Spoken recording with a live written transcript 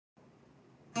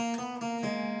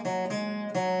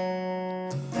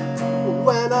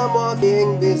I'm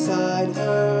walking beside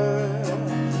her,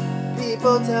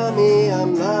 people tell me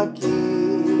I'm lucky.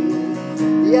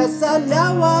 Yes, I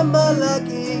know I'm a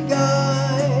lucky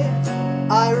guy.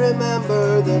 I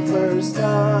remember the first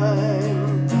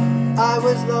time I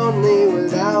was lonely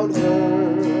without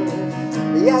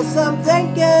her. Yes, I'm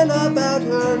thinking about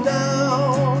her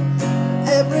now.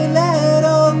 Every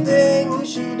little thing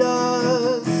she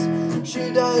does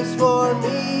for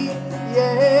me,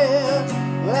 yeah.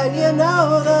 And you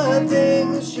know the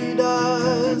things she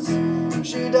does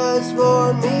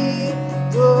for me.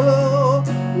 Oh,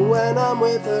 when I'm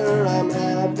with her, I'm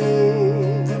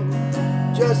happy,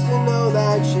 just to know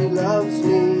that she loves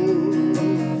me.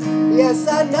 Yes,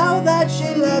 I know that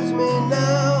she loves me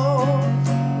now.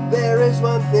 There is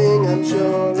one thing I'm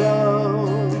sure of,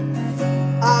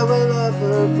 I will love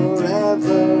her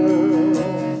forever.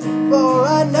 For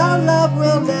I know love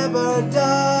will never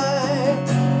die.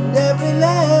 And every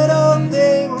little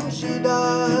thing she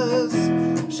does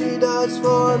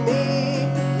for me,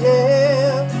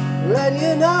 yeah. And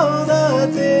you know the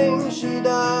things she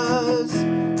does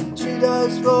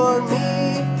for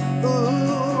me. Ooh.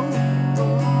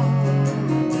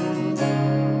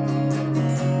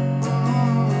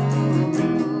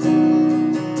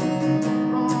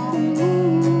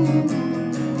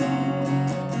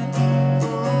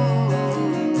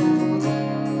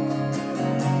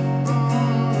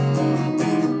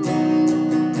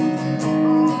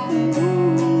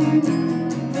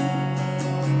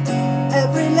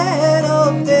 Every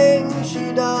little thing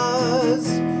she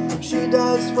does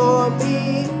for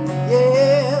me,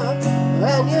 yeah.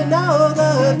 And you know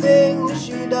the things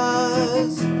she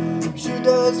does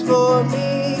for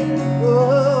me.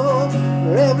 Oh,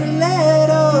 every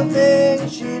little thing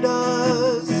she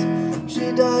does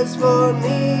for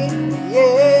me,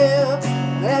 yeah.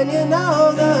 And you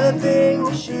know the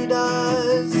things she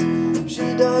does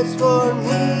for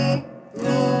me.